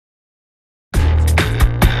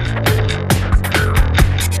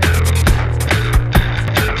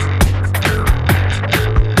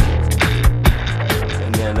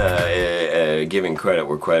credit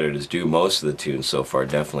where credit is due. Most of the tunes so far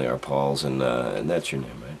definitely are Paul's, and that's your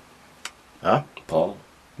name, right? Huh? Paul?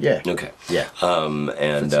 Yeah. Okay. Yeah.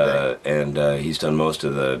 And he's done most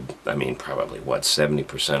of the, I mean, probably, what,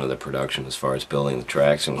 70% of the production as far as building the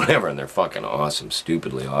tracks and whatever, and they're fucking awesome,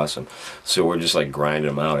 stupidly awesome. So we're just like grinding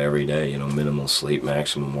them out every day, you know, minimal sleep,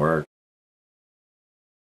 maximum work.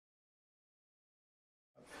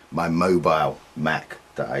 My mobile Mac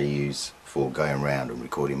that I use for going around and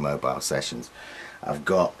recording mobile sessions, I've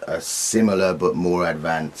got a similar but more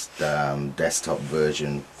advanced desktop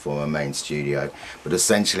version for my main studio, but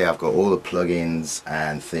essentially I've got all the plugins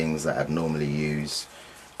and things that I'd normally use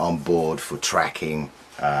on board for tracking,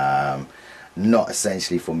 not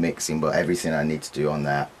essentially for mixing, but everything I need to do on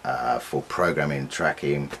that for programming,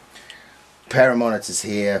 tracking. Pair of monitors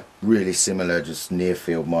here, really similar, just near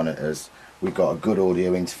field monitors. We've got a good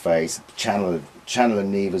audio interface, channel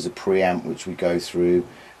and Neve as a preamp which we go through,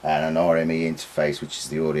 and an RME interface which is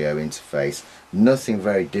the audio interface. Nothing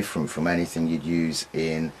very different from anything you'd use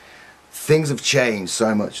in... Things have changed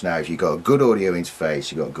so much now. If you've got a good audio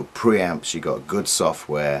interface, you've got good preamps, you've got good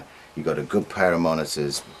software, you've got a good pair of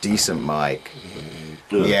monitors, decent mic.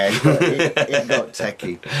 Yeah, it got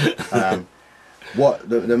techie. What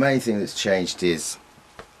the main thing that's changed is,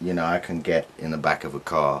 you know, I can get in the back of a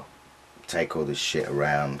car, take all this shit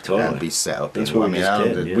around, and be set up. That's what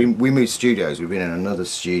we moved studios. We've been in another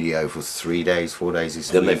studio for 3 days, 4 days this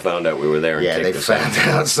week. Then they found out we were there and yeah, they kicked us found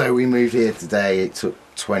out. So we moved here today. It took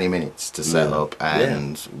 20 minutes to set up,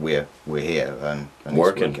 and we're here and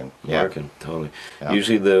working. Yeah. Working, totally. Yeah.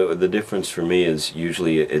 Usually the difference for me is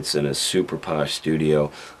usually it's in a super posh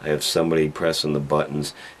studio. I have somebody pressing the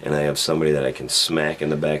buttons, and I have somebody that I can smack in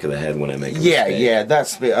the back of the head when I make a mistake. Yeah,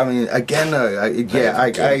 that's. I mean, again, though,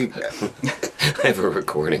 I have a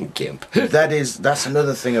recording gimp. That's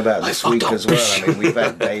another thing about this week as well. I mean, we've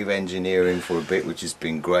had Dave engineering for a bit, which has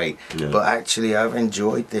been great. Yeah. But actually, I've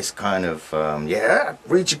enjoyed this kind of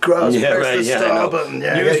reach across, press the start button,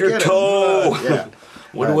 use your toe.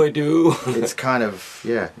 What do I do? It's kind of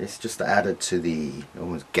it's just added to the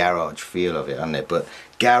almost garage feel of it, hasn't it? But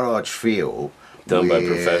garage feel done by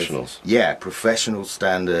professionals. Yeah, professional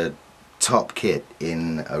standard. Top kit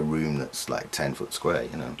in a room that's like 10 foot square,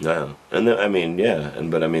 you know. Yeah, and then, I mean,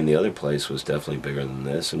 but I mean the other place was definitely bigger than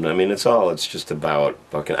this, and I mean it's just about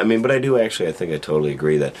fucking. I mean, but I think I totally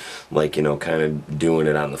agree that, like, you know, kind of doing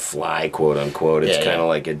it on the fly, quote unquote. It's kind of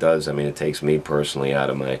like it does. I mean, it takes me personally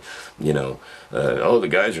out of my, you know, the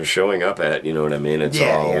guys are showing up at, you know what I mean. It's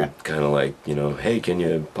all kind of like, you know, hey, can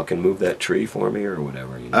you fucking move that tree for me or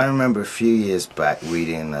whatever. You know? I remember a few years back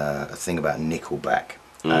reading a thing about Nickelback.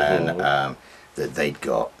 And that they'd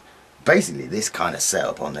got basically this kind of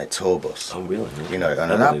setup on their tour bus. Oh, really? You know,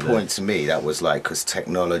 and at that point to me, that was like, because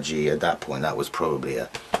technology at that point, that was probably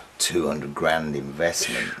a 200 grand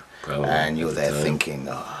investment. Probably. And you're there thinking,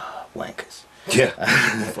 wankers. Yeah.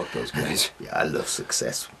 Fuck those guys. Yeah, I love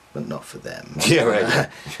success, but not for them. Yeah,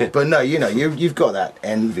 right. But no, you know, you've got that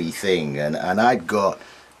envy thing, and I'd got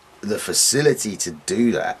the facility to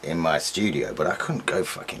do that in my studio, but I couldn't go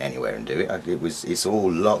fucking anywhere and do it. It's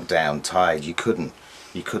all locked down, tied. You couldn't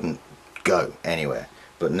go anywhere.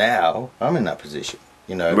 But now I'm in that position,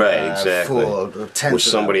 you know. Right, exactly. Where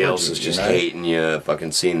somebody else is just hating you,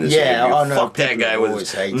 fucking seeing this. Yeah, interview. I know. Fuck that guy with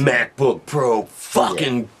his MacBook Pro.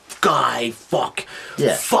 Fucking guy. Fuck.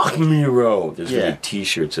 Yeah. Fuck Miro. There's gonna be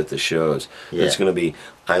T-shirts at the shows. Yeah. It's gonna be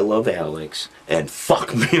I love Alex and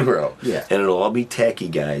fuck Miro. Yeah. And it'll all be techie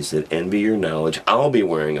guys that envy your knowledge. I'll be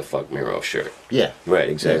wearing a fuck Miro shirt. Yeah. Right,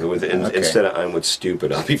 exactly. Yeah. Instead of I'm with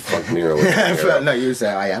stupid, I'll be fuck Miro. With No, you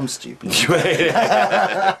say I am stupid.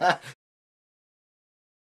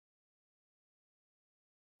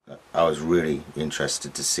 I was really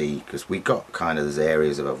interested to see, because we got kind of those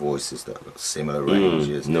areas of our voices that have got similar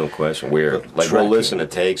ranges. No question. We'll listen to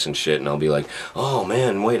takes and shit, and I'll be like, oh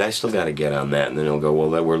man, wait, I still got to get on that. And then he'll go,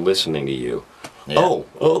 well, we're listening to you. Yeah. Oh,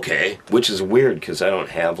 okay. Which is weird, because I don't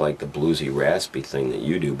have like the bluesy, raspy thing that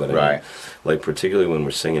you do. But I mean, like particularly when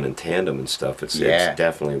we're singing in tandem and stuff, it's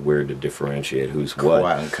definitely weird to differentiate who's what.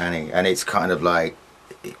 Quite uncanny. And it's kind of like,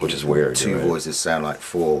 which is weird. Two voices sound like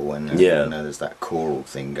four when you know, there's that choral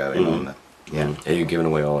thing going on there. Yeah. Hey, you're giving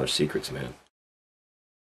away all our secrets, man.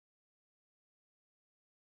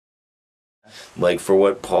 Like for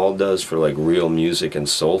what Paul does for like real music and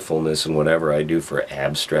soulfulness and whatever I do for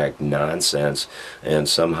abstract nonsense, and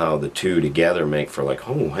somehow the two together make for like,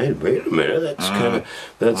 oh hey, wait a minute, that's kind of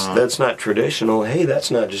that's not traditional. Hey,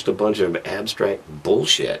 that's not just a bunch of abstract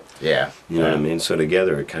bullshit. Yeah, you know what I mean. So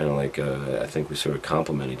together it kind of like I think we sort of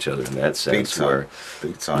complement each other in that sense.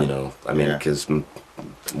 Big time. You know, I mean, because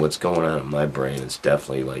what's going on in my brain is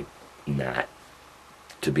definitely like not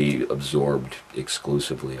to be absorbed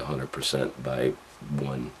exclusively 100% by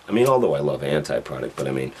one. I mean, although I love Antiproduct, but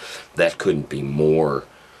I mean, that couldn't be more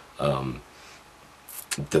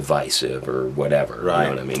divisive or whatever. Right. You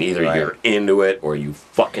know what I mean? Either you're into it or you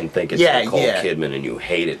fucking think it's Nicole Kidman and you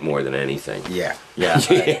hate it more than anything. Yeah.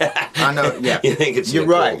 I know. Yeah, you think it's you're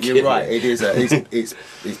Nicole right. Kidman. You're right. It is. It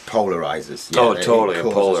polarizes. Yeah, oh, totally. It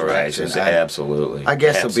polarizes. polarizes. Absolutely. I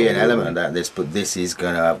guess there'll be an element of that. But this is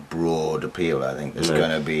going to have broad appeal. I think there's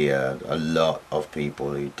going to be a lot of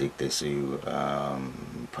people who dig this who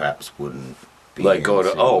perhaps wouldn't. Like go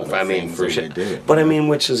to I mean for sure. But I mean,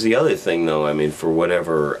 which is the other thing though. I mean, for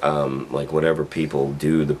whatever like whatever people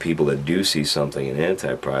do, the people that do see something in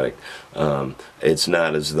Antiproduct, it's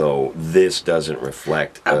not as though this doesn't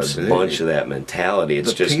reflect a bunch of that mentality.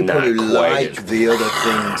 It's just not people who quite like the other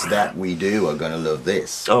things that we do are going to love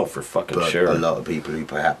this. Oh, for fucking but sure. A lot of people who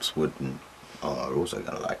perhaps wouldn't are also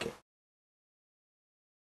going to like it.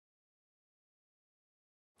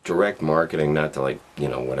 Direct marketing, not to like, you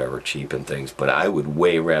know, whatever, cheapen things, but I would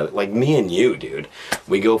way rather, like me and you, dude,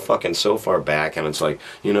 we go fucking so far back and it's like,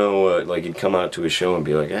 you know, like you'd come out to a show and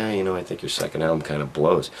be like, you know, I think your second album kind of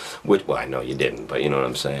blows. Which, well, I know you didn't, but you know what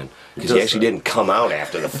I'm saying? Because you actually didn't come out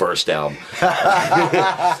after the first album.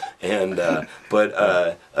 And,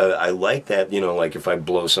 I like that, you know, like if I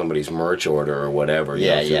blow somebody's merch order or whatever, you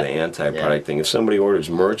know, through the Antiproduct thing, if somebody orders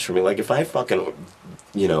merch for me, like if I fucking,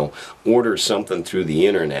 you know, order something through the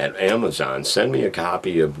internet, Amazon, send me a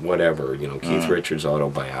copy of whatever, you know, Keith Richards'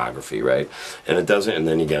 autobiography, right? And it doesn't, and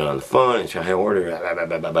then you get on the phone and say, I order, blah, blah,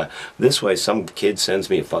 blah, blah, blah. This way, some kid sends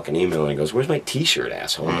me a fucking email and he goes, where's my t-shirt,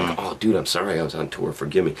 asshole? I'm like, oh, dude, I'm sorry, I was on tour,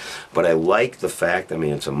 forgive me. But I like the fact, I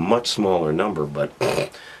mean, it's a much smaller number, but,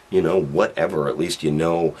 you know, whatever, at least you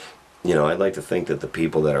know, I'd like to think that the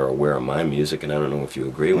people that are aware of my music, and I don't know if you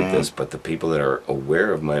agree with this, but the people that are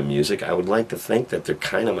aware of my music, I would like to think that they're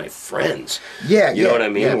kind of my friends. Yeah, you know what I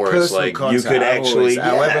mean? Where it's like you could actually,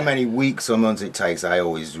 however many weeks or months it takes, I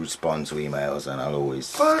always respond to emails, and I'll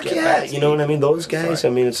always get back to you know what I mean? Those guys, I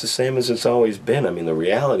mean, it's the same as it's always been. I mean, the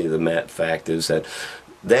reality of the fact is that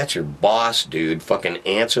that's your boss, dude. Fucking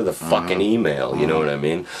answer the fucking email, you know what I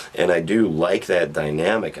mean? And I do like that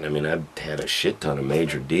dynamic, and I mean, I've had a shit ton of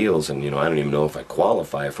major deals, and, you know, I don't even know if I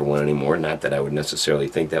qualify for one anymore. Not that I would necessarily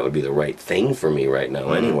think that would be the right thing for me right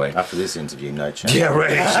now anyway. After this interview, no chance. Yeah,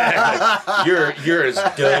 right, exactly. You're as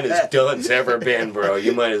done as done's ever been, bro.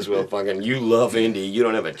 You might as well fucking, you love indie. You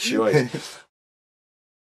don't have a choice.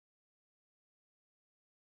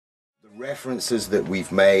 References that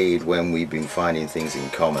we've made when we've been finding things in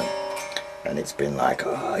common, and it's been like,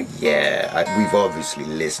 oh yeah, we've obviously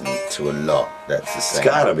listened to a lot that's the same. It's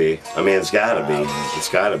gotta be. I mean, it's gotta be. It's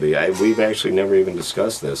gotta be. We've actually never even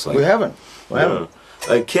discussed this. Like, we haven't.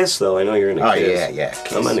 Kiss, though. I know you're into Kiss. Yeah.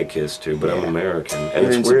 Kiss. I'm into Kiss too, but I'm American, and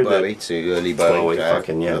You're it's weird Bowie that too, early Bowie.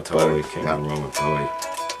 Fucking totally. Can't go wrong with Bowie.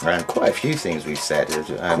 And quite a few things we've said.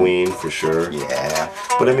 Queen for sure. Yeah.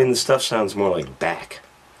 But I mean, the stuff sounds more like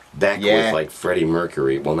Back with like Freddie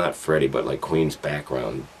Mercury. Well, not Freddie, but like Queen's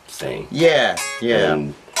background thing. Yeah.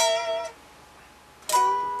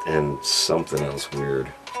 And something else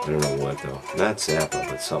weird. I don't know what though. Not Zappa,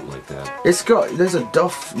 but something like that. There's a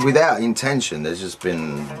doff without intention. There's just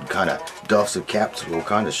been kind of doffs of Capitol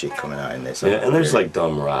kind of shit coming out in this. Yeah, and there's like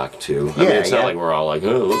dumb rock too. I mean, it's not like we're all like,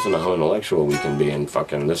 oh, listen to how intellectual we can be and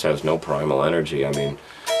fucking this has no primal energy. I mean,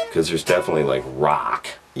 because there's definitely like rock.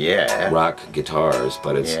 Yeah. Rock guitars,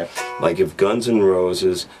 but it's like if Guns N'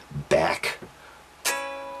 Roses, Beck,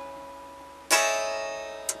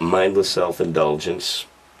 Mindless Self-Indulgence,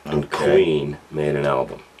 and Queen made an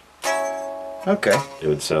album. Okay. It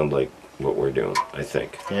would sound like what we're doing, I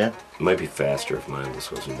think. Yeah. It might be faster if Mindless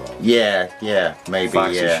was involved. Yeah, maybe.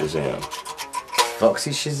 Foxy Shazam.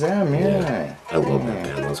 Foxy Shazam, yeah. I love that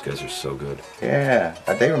band. Those guys are so good. Yeah.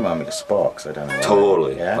 They remind me of Sparks. I don't know why.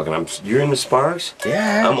 Totally. Yeah. Fucking, you're into Sparks?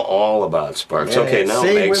 Yeah. I'm all about Sparks. Okay, now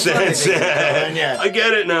it makes sense. I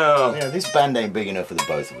get it now. Yeah, this band ain't big enough for the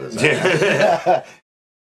both of us.